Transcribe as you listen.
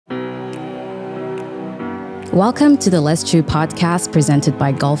Welcome to the Let's Chew podcast presented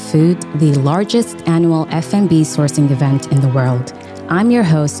by Gulf Food, the largest annual F&B sourcing event in the world. I'm your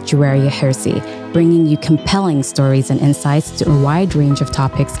host, Juwaria Hirsi, bringing you compelling stories and insights to a wide range of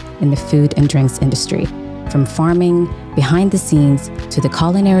topics in the food and drinks industry, from farming, behind the scenes, to the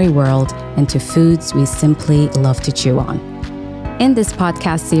culinary world, and to foods we simply love to chew on. In this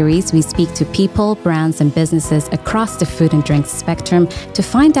podcast series, we speak to people, brands, and businesses across the food and drinks spectrum to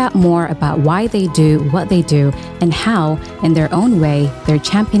find out more about why they do what they do and how, in their own way, they're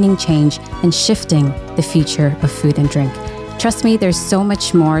championing change and shifting the future of food and drink. Trust me, there's so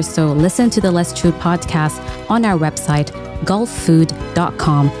much more, so listen to the Let's Chew podcast on our website,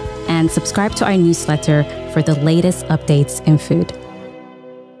 gulffood.com, and subscribe to our newsletter for the latest updates in food.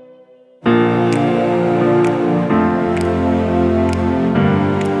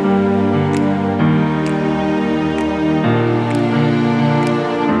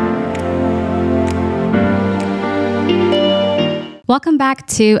 Welcome back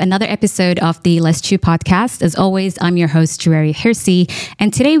to another episode of the Let's Chew podcast. As always, I'm your host, Mary Hirsi,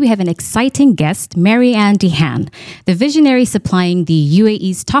 and today we have an exciting guest, Mary Anne de Haan, the visionary supplying the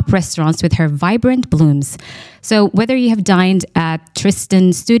UAE's top restaurants with her vibrant blooms. So whether you have dined at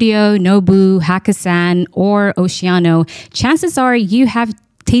Tresind Studio, Nobu, Hakkasan, or Ossiano, chances are you have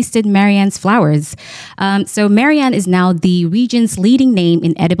tasted Mary Anne's flowers. So Mary Anne is now the region's leading name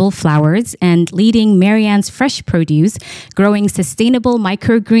in edible flowers and leading Mary Anne's fresh produce, growing sustainable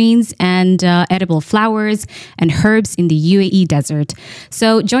microgreens and edible flowers and herbs in the UAE desert.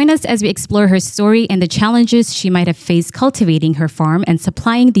 So join us as we explore her story and the challenges she might have faced cultivating her farm and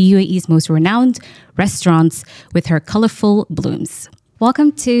supplying the UAE's most renowned restaurants with her colorful blooms.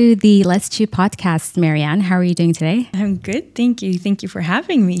 Welcome to the Let's Chew podcast, Mary Anne. How are you doing today? I'm good, thank you. Thank you for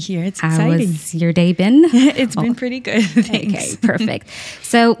having me here. It's exciting. How's your day been? It's been pretty good, thanks. Okay, perfect.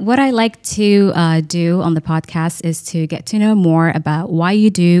 So what I like to do on the podcast is to get to know more about why you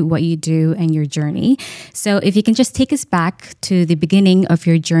do what you do and your journey. So if you can just take us back to the beginning of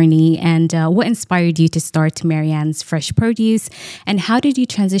your journey and what inspired you to start Mary Anne's Fresh Produce, and how did you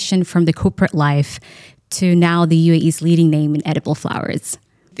transition from the corporate life to now the UAE's leading name in edible flowers?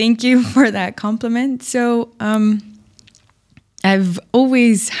 Thank you for that compliment. So I've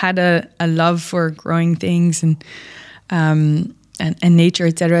always had a love for growing things and nature,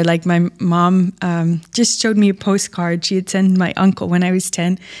 etc. Like my mom just showed me a postcard she had sent my uncle when I was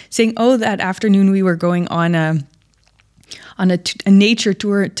 10, saying, "Oh, that afternoon we were going on a nature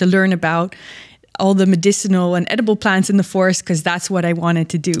tour to learn about all the medicinal and edible plants in the forest, because that's what I wanted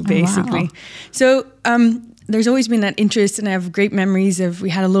to do, basically." Oh, wow. So there's always been that interest, and I have great memories of, we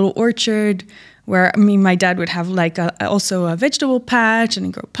had a little orchard where, my dad would have also a vegetable patch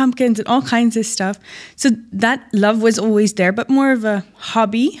and grow pumpkins and all kinds of stuff. So that love was always there, but more of a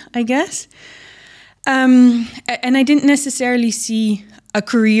hobby, I guess. And I didn't necessarily see a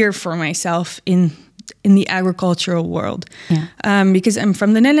career for myself in the agricultural world, because I'm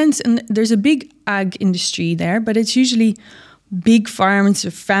from the Netherlands and there's a big ag industry there, but it's usually big farms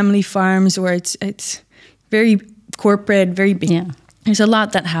or family farms, or it's very corporate, very big. Yeah. There's a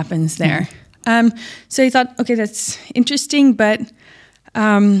lot that happens there. So I thought, okay, that's interesting, but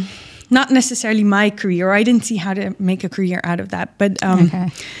not necessarily my career. I didn't see how to make a career out of that. But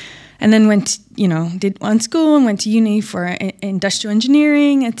and then did one school and went to uni for industrial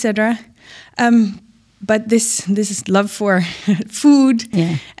engineering, etc. But this love for food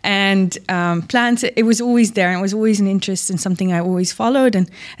and plants, it was always there. And it was always an interest and something I always followed. And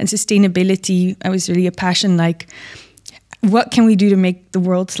sustainability, I was really a passion, like, what can we do to make the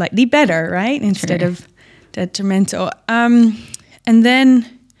world slightly better, right? Instead of detrimental. And then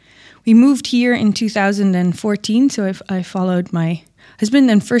we moved here in 2014. So I followed my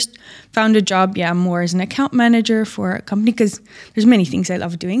husband and first found a job, more as an account manager for a company, because there's many things I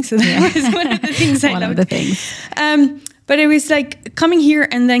love doing. So that was one of the things I loved. But it was like coming here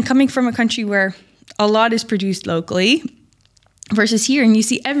and then coming from a country where a lot is produced locally versus here, and you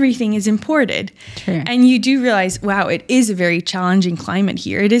see everything is imported. True. And you do realize, wow, it is a very challenging climate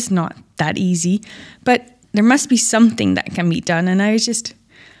here. It is not that easy, but there must be something that can be done. And I was just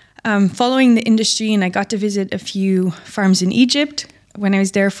following the industry, and I got to visit a few farms in Egypt when I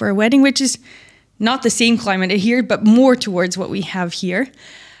was there for a wedding, which is not the same climate here, but more towards what we have here.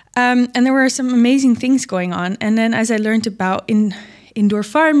 And there were some amazing things going on. And then as I learned about indoor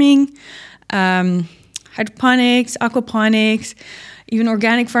farming, hydroponics, aquaponics, even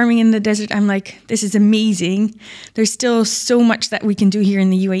organic farming in the desert, I'm like, this is amazing. There's still so much that we can do here in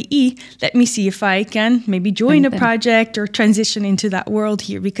the UAE. Let me see if I can maybe join a project or transition into that world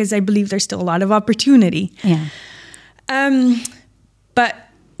here, because I believe there's still a lot of opportunity. Yeah. But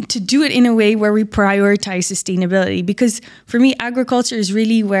to do it in a way where we prioritize sustainability. Because for me, agriculture is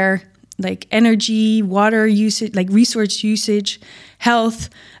really where like energy, water usage, like resource usage, health,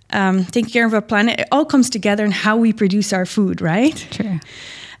 taking care of our planet, it all comes together in how we produce our food, right? True.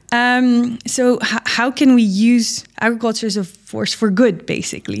 So how can we use agriculture as a force for good,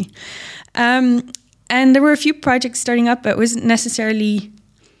 basically? And there were a few projects starting up, but it wasn't necessarily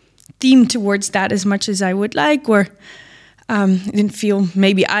themed towards that as much as I would like, or I didn't feel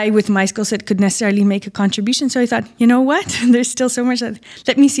maybe I, with my skill set, could necessarily make a contribution. So I thought, you know what? There's still so much.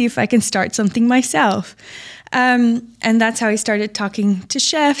 Let me see if I can start something myself. And that's how I started talking to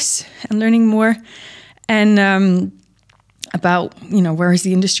chefs and learning more. And about, where is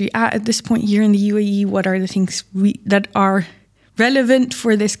the industry at this point here in the UAE? What are the things that are relevant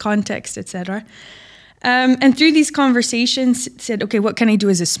for this context, etc. And through these conversations, said, okay, what can I do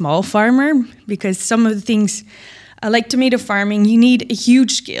as a small farmer? Because some of the things, like tomato farming, you need a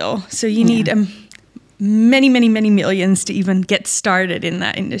huge scale. So you need many, many, many millions to even get started in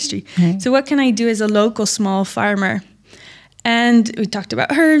that industry. Right. So what can I do as a local small farmer? And we talked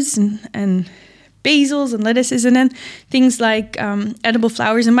about herbs and basils and lettuces, and then things like edible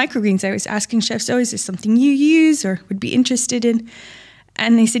flowers and microgreens. I was asking chefs, is this something you use or would be interested in?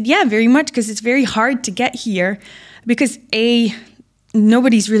 And they said, yeah, very much, because it's very hard to get here because A,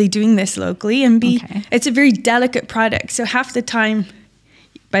 nobody's really doing this locally, and B, it's a very delicate product. So half the time,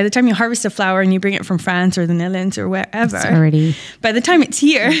 by the time you harvest a flower and you bring it from France or the Netherlands or wherever, by the time it's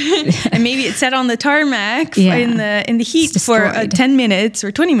here, and maybe it's set on the tarmac in the heat for 10 minutes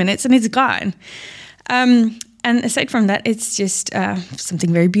or 20 minutes, and it's gone. And aside from that, it's just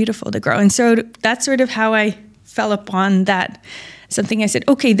something very beautiful to grow. And so that's sort of how I fell upon that. Something I said,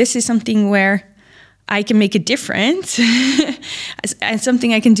 okay, this is something where I can make a difference and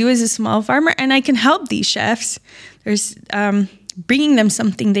something I can do as a small farmer, and I can help these chefs. There's bringing them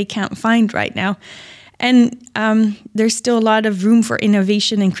something they can't find right now. And there's still a lot of room for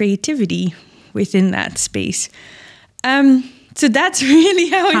innovation and creativity within that space. So that's really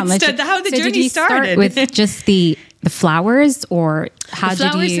how the journey started. Start with just the flowers, or how the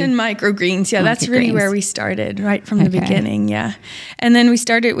flowers and microgreens? Yeah, that's really where we started right from the beginning. Yeah, and then we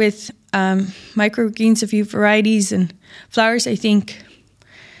started with microgreens, a few varieties, and flowers, I think.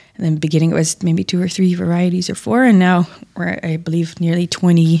 And then beginning it was maybe 2 or 3 varieties or 4, and now we're, I believe, nearly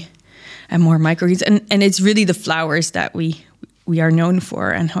 20 and more microgreens. And it's really the flowers that we are known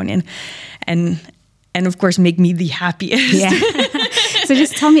for and hone in, and of course make me the happiest. Yeah. So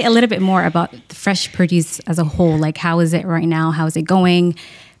just tell me a little bit more about the fresh produce as a whole. Like, how is it right now? How is it going?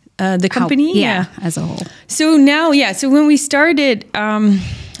 The company? As a whole. So now, so when we started,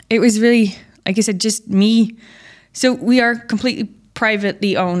 it was really, like I said, just me. So we are completely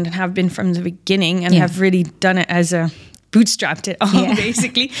privately owned and have been from the beginning, and have really done it as a bootstrapped it all,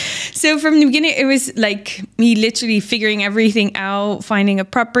 basically. So from the beginning, it was like me literally figuring everything out, finding a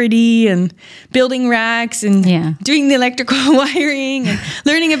property and building racks and doing the electrical wiring and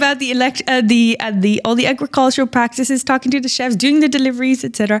learning about all the agricultural practices, talking to the chefs, doing the deliveries,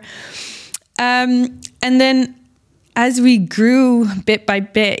 etc. And then as we grew bit by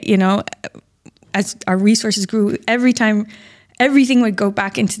bit, as our resources grew, every time everything would go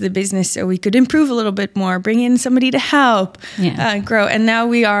back into the business so we could improve a little bit more, bring in somebody to help grow. And now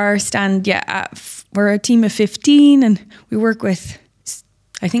we are we're a team of 15, and we work with,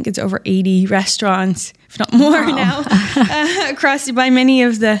 I think it's over 80 restaurants, if not more now, across by many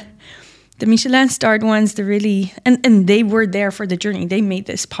of the Michelin starred ones, and they were there for the journey. They made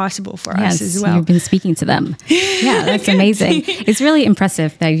this possible for us as well. You've been speaking to them. Yeah, that's amazing. It's really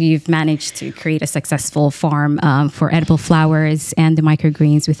impressive that you've managed to create a successful farm for edible flowers and the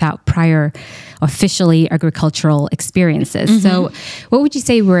microgreens without prior officially agricultural experiences. Mm-hmm. So what would you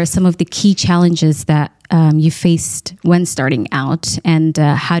say were some of the key challenges that you faced when starting out, and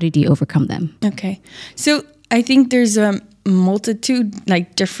how did you overcome them? Okay. So I think there's a multitude,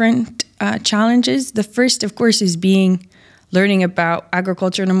 different challenges. The first, of course, is learning about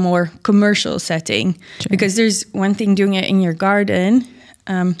agriculture in a more commercial setting. Sure. Because there's one thing doing it in your garden,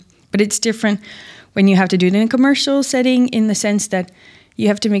 but it's different when you have to do it in a commercial setting, in the sense that you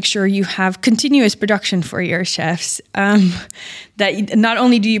have to make sure you have continuous production for your chefs. That not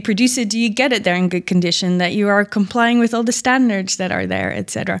only do you produce it, do you get it there in good condition, that you are complying with all the standards that are there,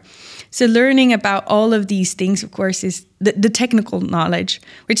 etc. So learning about all of these things, of course, is the technical knowledge,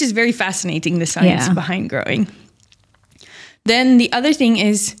 which is very fascinating, the science behind growing. Then the other thing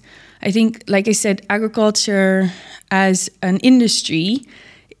is, I think, like I said, agriculture as an industry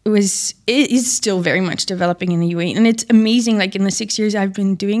it is still very much developing in the UAE. And it's amazing, like in the 6 years I've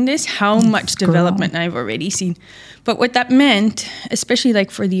been doing this, how much development I've already seen. But what that meant, especially like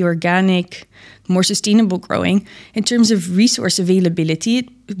for the organic, more sustainable growing, in terms of resource availability,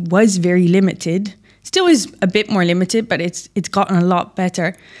 it was very limited. Still is a bit more limited, but it's gotten a lot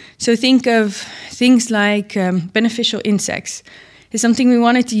better. So think of things like beneficial insects. It's something we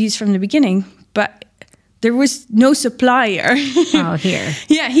wanted to use from the beginning, but there was no supplier. Oh, here.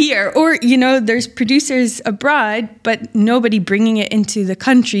 Yeah, here. Or, there's producers abroad, but nobody bringing it into the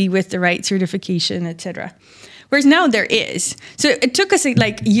country with the right certification, etc. Whereas now there is. So it took us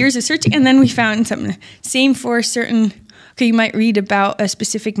like years of searching, and then we found something. Same for certain, you might read about a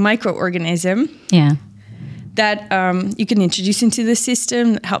specific microorganism. Yeah. That you can introduce into the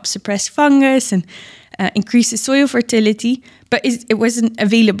system that helps suppress fungus and increases soil fertility, but it wasn't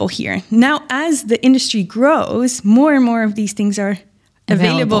available here. Now, as the industry grows, more and more of these things are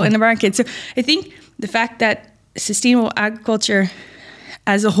available in the market. So I think the fact that sustainable agriculture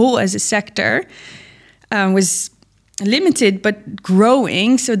as a whole, as a sector, was limited but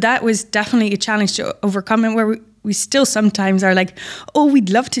growing. So that was definitely a challenge to overcome, and where we still sometimes are like, oh, we'd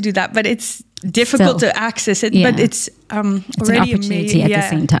love to do that, but it's difficult to access it. Yeah. But it's already an opportunity at the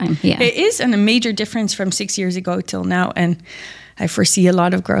same time. Yeah, it is, and a major difference from 6 years ago till now, and I foresee a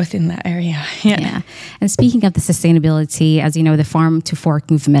lot of growth in that area. Yeah. And speaking of the sustainability, as you know, the farm to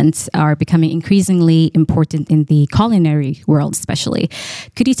fork movements are becoming increasingly important in the culinary world, especially.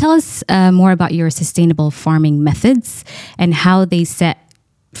 Could you tell us more about your sustainable farming methods and how they set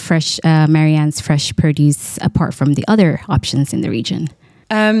Mary Anne's fresh produce apart from the other options in the region?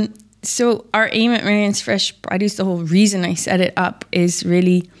 So our aim at Mary Anne's Fresh Produce, the whole reason I set it up, is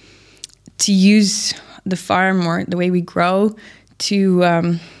really to use the farm or the way we grow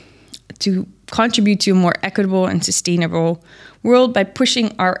to contribute to a more equitable and sustainable world by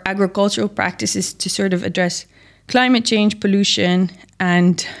pushing our agricultural practices to sort of address climate change, pollution,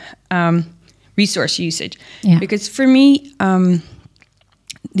 and resource usage. Yeah. Because for me,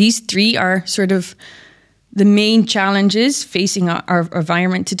 these three are sort of the main challenges facing our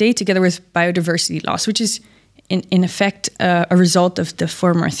environment today, together with biodiversity loss, which is in effect a result of the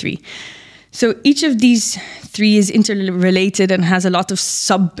former three. So each of these three is interrelated and has a lot of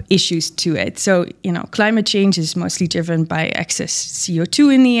sub-issues to it. So, climate change is mostly driven by excess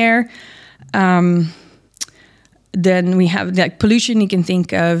CO2 in the air. Then we have like pollution. You can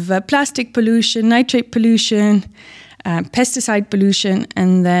think of plastic pollution, nitrate pollution, pesticide pollution,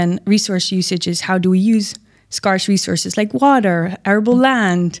 and then resource usage is how do we use scarce resources like water, arable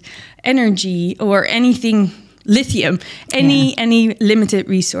land, energy, or anything, lithium, any limited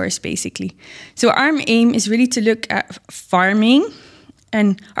resource, basically. So our aim is really to look at farming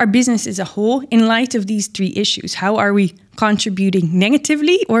and our business as a whole in light of these three issues. How are we contributing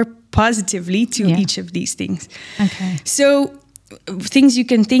negatively or positively to each of these things? Okay. So things you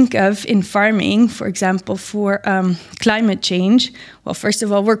can think of in farming, for example, for climate change. Well, first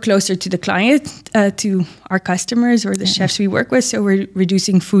of all, we're closer to the client, to our customers or the chefs we work with, so we're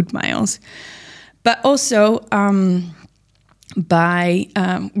reducing food miles. But also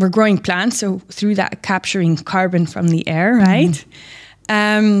we're growing plants, so through that capturing carbon from the air, right?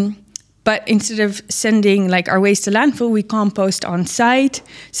 But instead of sending like our waste to landfill, we compost on site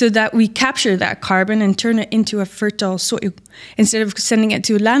so that we capture that carbon and turn it into a fertile soil instead of sending it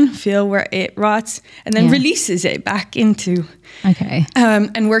to a landfill where it rots and then releases it back into. Okay.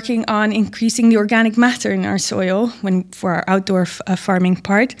 And working on increasing the organic matter in our soil for our outdoor farming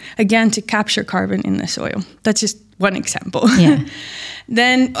part, again, to capture carbon in the soil. That's just one example. Yeah.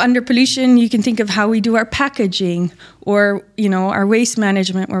 Then under pollution, you can think of how we do our packaging or, our waste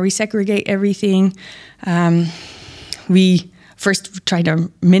management where we segregate everything. We first try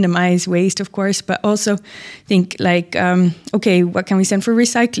to minimize waste, of course, but also think like, what can we send for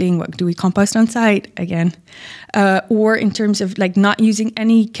recycling? What do we compost on site again? Or in terms of like not using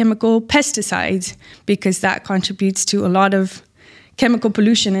any chemical pesticides, because that contributes to a lot of chemical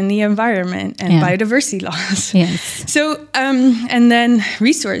pollution in the environment and biodiversity loss. Yes. So, and then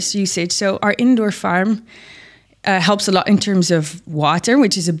resource usage. So our indoor farm helps a lot in terms of water,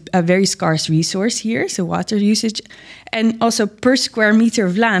 which is a very scarce resource here. So water usage. And also per square meter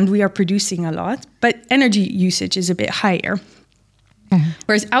of land, we are producing a lot, but energy usage is a bit higher.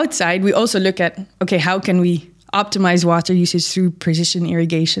 Whereas outside, we also look at, how can we optimize water usage through precision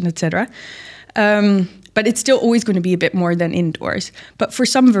irrigation, etc. But it's still always going to be a bit more than indoors. But for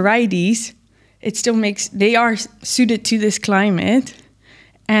some varieties, they are suited to this climate.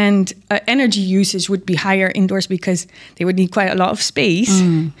 And energy usage would be higher indoors because they would need quite a lot of space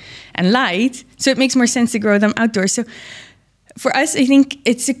and light. So it makes more sense to grow them outdoors. So For us, I think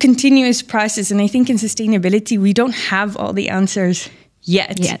it's a continuous process. And I think in sustainability, we don't have all the answers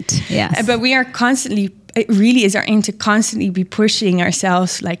yet. Yes. But we are constantly, it really is our aim to constantly be pushing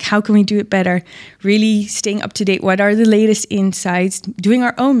ourselves, like how can we do it better, really staying up to date, what are the latest insights, doing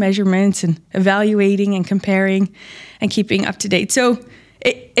our own measurements and evaluating and comparing and keeping up to date. So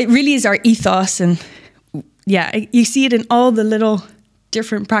it really is our ethos. And you see it in all the little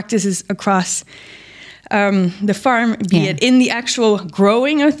different practices across the farm, be it in the actual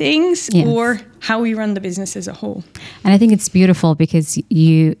growing of things or how we run the business as a whole. And I think it's beautiful because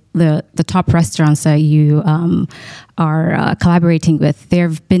the top restaurants that you are collaborating with,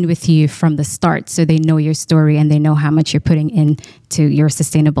 they've been with you from the start, so they know your story and they know how much you're putting into your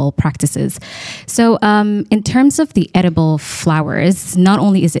sustainable practices. So in terms of the edible flowers, not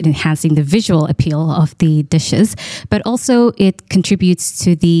only is it enhancing the visual appeal of the dishes, but also it contributes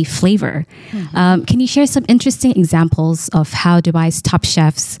to the flavor. Mm-hmm. Can you share some interesting examples of how Dubai's top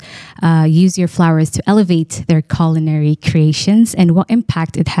chefs use your flowers to elevate their culinary creations and what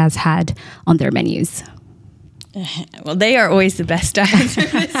impact it has had on their menus? Well, they are always the best to answer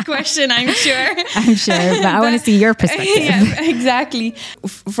this question, I'm sure. But I want to see your perspective. Yeah, exactly.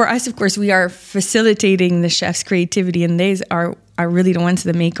 For us, of course, we are facilitating the chef's creativity, and these are really the ones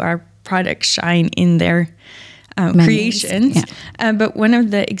that make our product shine in their creations. Yeah. But one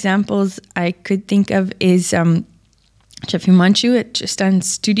of the examples I could think of is Chef Himanshu at Tresind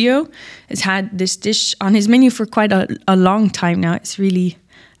Studio has had this dish on his menu for quite a long time now. It's really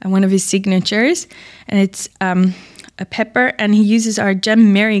one of his signatures, and it's a pepper, and he uses our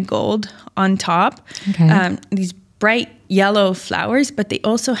gem marigold on top. Okay. These bright yellow flowers, but they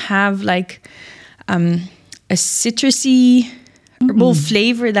also have like a citrusy herbal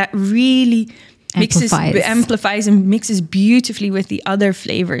flavor that really amplifies and mixes beautifully with the other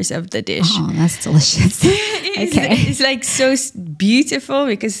flavors of the dish. Oh, that's delicious. It's like so beautiful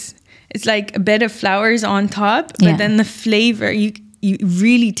because it's like a bed of flowers on top, but then the flavor, you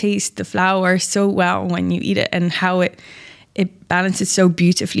really taste the flower so well when you eat it, and how it balances so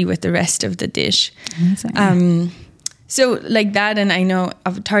beautifully with the rest of the dish. So like that, and I know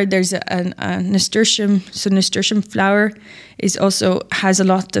Avatar, there's a nasturtium. So nasturtium flower has a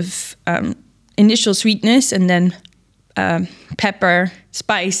lot of initial sweetness and then pepper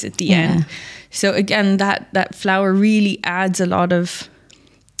spice at the end. So again, that flower really adds a lot of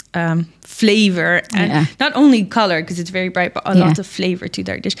flavor, and not only color because it's very bright, but a lot of flavor to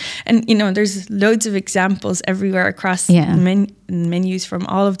their dish. And there's loads of examples everywhere across menus from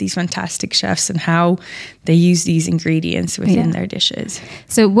all of these fantastic chefs and how they use these ingredients within their dishes.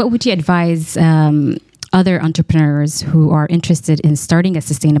 So what would you advise other entrepreneurs who are interested in starting a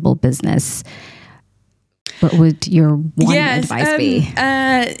sustainable business? What would your advice be?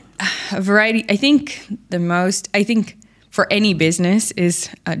 A variety. I think for any business is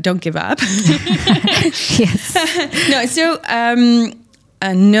don't give up. Yes. No, so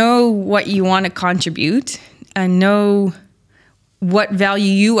know what you want to contribute, and know what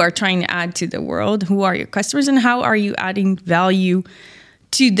value you are trying to add to the world. Who are your customers, and how are you adding value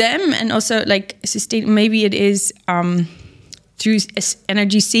to them? And also, like, maybe it is through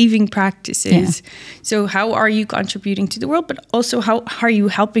energy saving practices. So how are you contributing to the world, but also how are you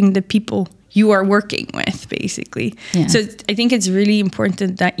helping the people you are working with, basically? So I think it's really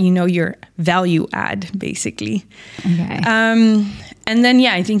important that you know your value add, basically. Okay. And then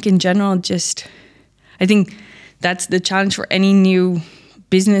I think in general, I think that's the challenge for any new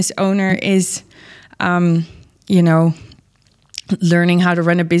business owner is learning how to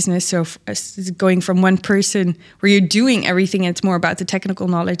run a business. So going from one person where you're doing everything, and it's more about the technical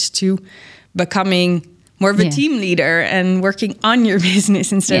knowledge, to becoming more of a team leader and working on your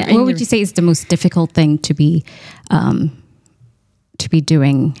business instead of... What would you say is the most difficult thing to be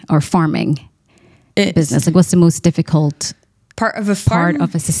doing or farming business? Like, what's the most difficult part of a farm? Part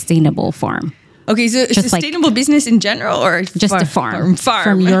of a sustainable farm? Okay, so just sustainable business in general, or just a farm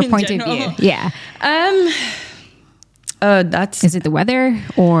from your point of view? Yeah. Is it the weather,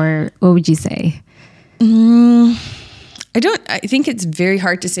 or what would you say? I think it's very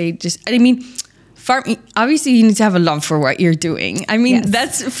hard to say. Farming, obviously you need to have a love for what you're doing. I mean,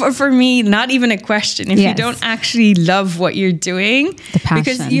 that's for me not even a question. If you don't actually love what you're doing,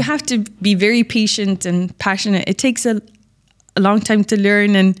 because you have to be very patient and passionate. It takes a long time to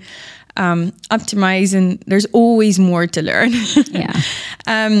learn and optimize, and there's always more to learn.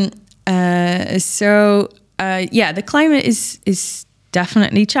 The climate is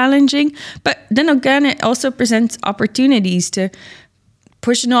definitely challenging, but then again, it also presents opportunities to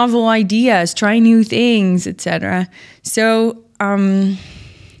push novel ideas, try new things, etc. So for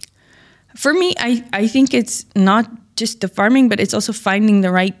me, I think it's not just the farming, but it's also finding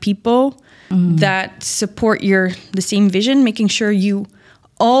the right people that support the same vision, making sure you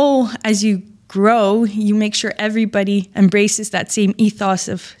all, as you grow, you make sure everybody embraces that same ethos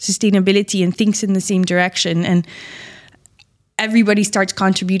of sustainability and thinks in the same direction, and everybody starts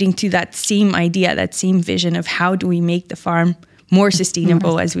contributing to that same idea, that same vision of how do we make the farm more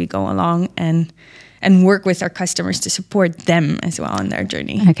sustainable as we go along, and work with our customers to support them as well on their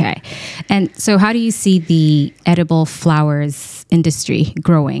journey. Okay. And so how do you see the edible flowers industry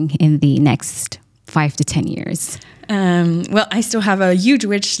growing in the next 5 to 10 years? Well, I still have a huge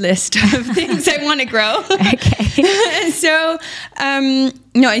wish list of things I want to grow. Okay. So,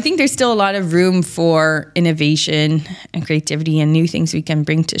 I think there's still a lot of room for innovation and creativity and new things we can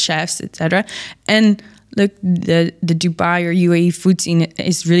bring to chefs, etc. And look, the Dubai or UAE food scene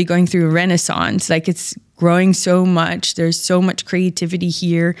is really going through a renaissance. Like, it's growing so much. There's so much creativity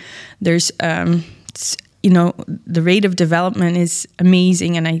here. There's, the rate of development is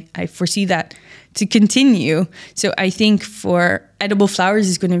amazing, and I foresee that to continue. So I think for edible flowers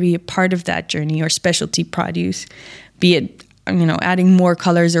is going to be a part of that journey, or specialty produce, be it, adding more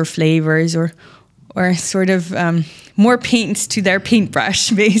colors or flavors or sort of more paints to their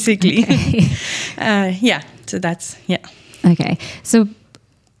paintbrush, basically. Okay. So that's, Okay. So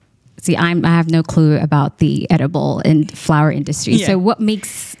see, I have no clue about the edible and flower industry. Yeah. So what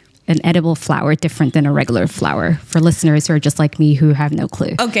makes an edible flower different than a regular flower for listeners who are just like me who have no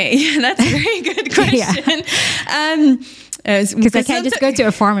clue? Okay, that's a very good question. Because I can't just go to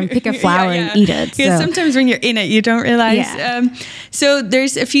a farm and pick a flower and eat it. Because sometimes when you're in it, you don't realize. Yeah. So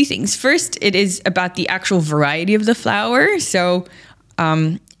there's a few things. First, it is about the actual variety of the flower. So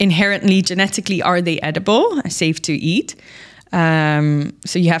inherently, genetically, are they edible, safe to eat?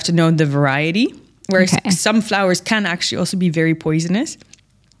 So you have to know the variety. Whereas some flowers can actually also be very poisonous.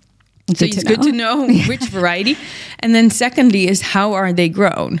 So it's good to know which variety. And then secondly is, how are they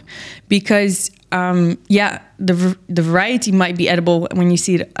grown? Because, the variety might be edible when you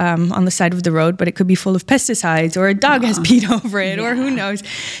see it on the side of the road, but it could be full of pesticides, or a dog has peed over it, or who knows.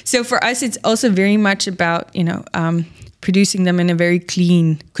 So for us, it's also very much about, producing them in a very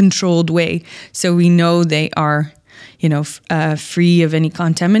clean, controlled way. So we know they are free of any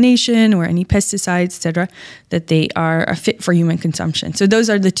contamination or any pesticides, etc., that they are fit for human consumption. So those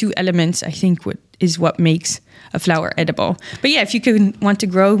are the two elements, I think, is what makes a flower edible. But if you want to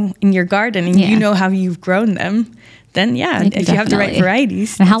grow in your garden and you know how you've grown them, then if you have the right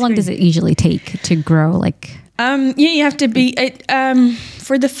varieties. And how long does it usually take to grow? You have to be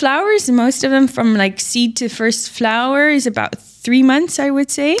for the flowers. Most of them, from like seed to first flower, is about 3 months, I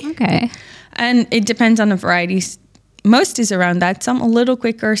would say. Okay, and it depends on the varieties. Most is around that. Some a little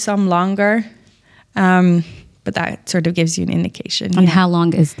quicker, some longer. But that sort of gives you an indication. And how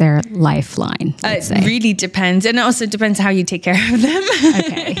long is their lifeline? It really depends. And it also depends how you take care of them.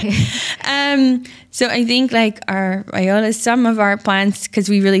 Okay. So I think like our violas, some of our plants, because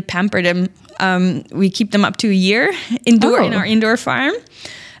we really pamper them, we keep them up to a year in our indoor farm.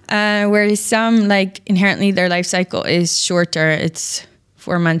 Whereas some, like, inherently their life cycle is shorter. It's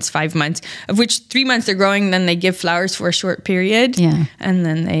 4 months, 5 months, of which 3 months they're growing, then they give flowers for a short period. Yeah. And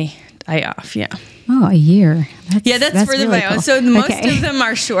then they die off. Yeah. Oh, a year. That's for the really viola. Cool. So most of them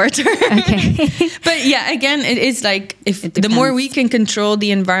are shorter. Okay. But again, it is like, if the more we can control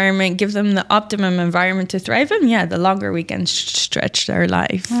the environment, give them the optimum environment to thrive in, the longer we can stretch their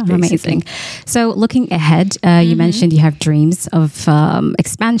life. Oh, amazing. So looking ahead, you mentioned you have dreams of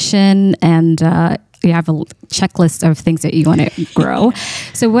expansion, and you have a checklist of things that you want to grow.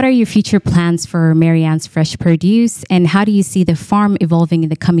 So what are your future plans for Mary Anne's Fresh Produce, and how do you see the farm evolving in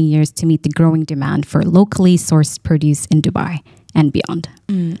the coming years to meet the growing demand for locally sourced produce in Dubai and beyond?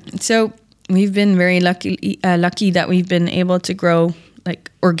 So we've been very lucky that we've been able to grow like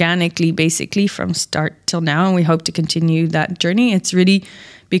organically, basically from start till now, and we hope to continue that journey. It's really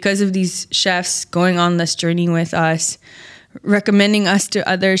because of these chefs going on this journey with us, recommending us to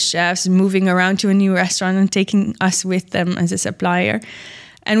other chefs, moving around to a new restaurant and taking us with them as a supplier.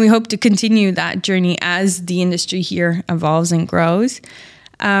 And we hope to continue that journey as the industry here evolves and grows.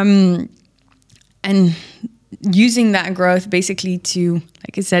 And using that growth basically to,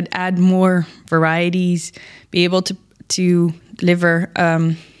 like I said, add more varieties, be able to deliver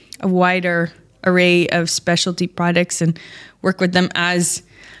a wider array of specialty products and work with them as,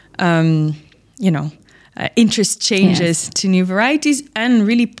 interest changes to new varieties, and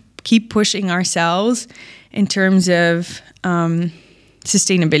really keep pushing ourselves in terms of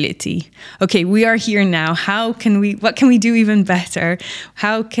sustainability. Okay, we are here now. What can we do even better?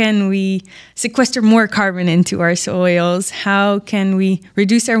 How can we sequester more carbon into our soils? How can we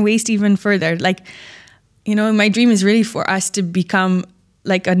reduce our waste even further? Like, my dream is really for us to become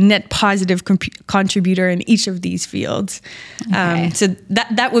like a net positive contributor in each of these fields. Okay. So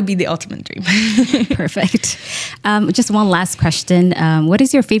that would be the ultimate dream. Perfect. Just one last question. What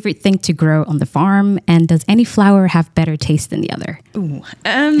is your favorite thing to grow on the farm? And does any flower have better taste than the other? Ooh,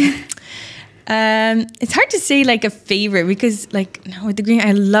 it's hard to say like a favorite, because with the green,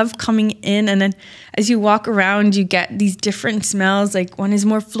 I love coming in, and then as you walk around, you get these different smells. Like one is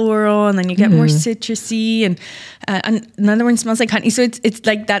more floral, and then you get more citrusy, and another one smells like honey. So it's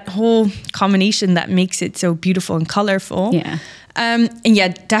like that whole combination that makes it so beautiful and colorful. Yeah. And yeah,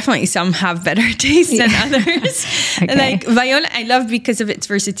 definitely some have better taste than others. Okay. Like viola, I love because of its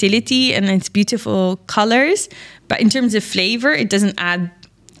versatility and its beautiful colors. But in terms of flavor, it doesn't add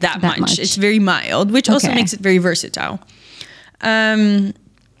that much. It's very mild, which also makes it very versatile. And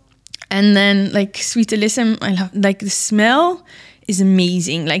then like Sweet Alyssum, I love, like the smell is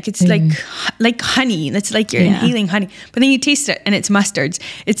amazing. Like it's like honey. That's like you're inhaling honey. But then you taste it and it's mustards.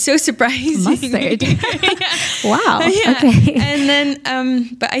 It's so surprising. Mustard. Wow. Yeah. Okay. And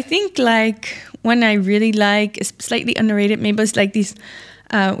then, but I think like one I really like is slightly underrated. Maybe it's like these,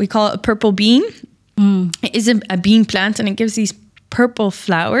 we call it a purple bean. It is a bean plant, and it gives these purple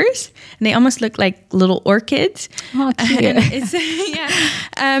flowers, and they almost look like little orchids. Oh, cute. And it's,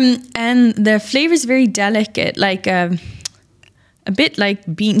 and the flavor is very delicate, like a bit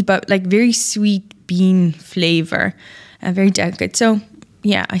like beans, but like very sweet bean flavor, very delicate. So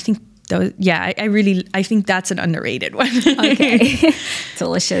yeah, I think those. Yeah, I think that's an underrated one. Okay.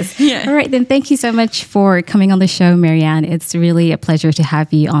 Delicious. Yeah. All right, then thank you so much for coming on the show, Mary Anne. It's really a pleasure to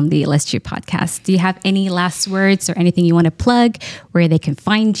have you on the Let's Chew podcast. Do you have any last words or anything you want to plug, where they can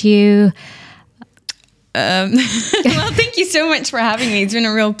find you? Well, thank you so much for having me. It's been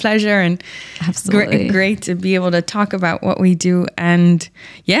a real pleasure, and Absolutely. great to be able to talk about what we do. And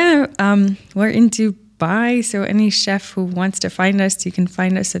yeah, we're in Dubai, so any chef who wants to find us, you can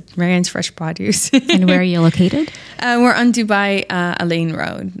find us at Mary Anne's Fresh Produce. And where are you located? We're on Dubai Lane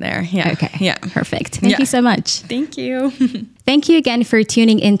Road there. Yeah. Okay. Yeah. Perfect. Thank you so much. Thank you. Thank you again for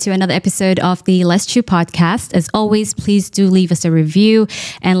tuning into another episode of the Let's Chew podcast. As always, please do leave us a review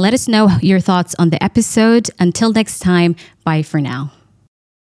and let us know your thoughts on the episode. Until next time, bye for now.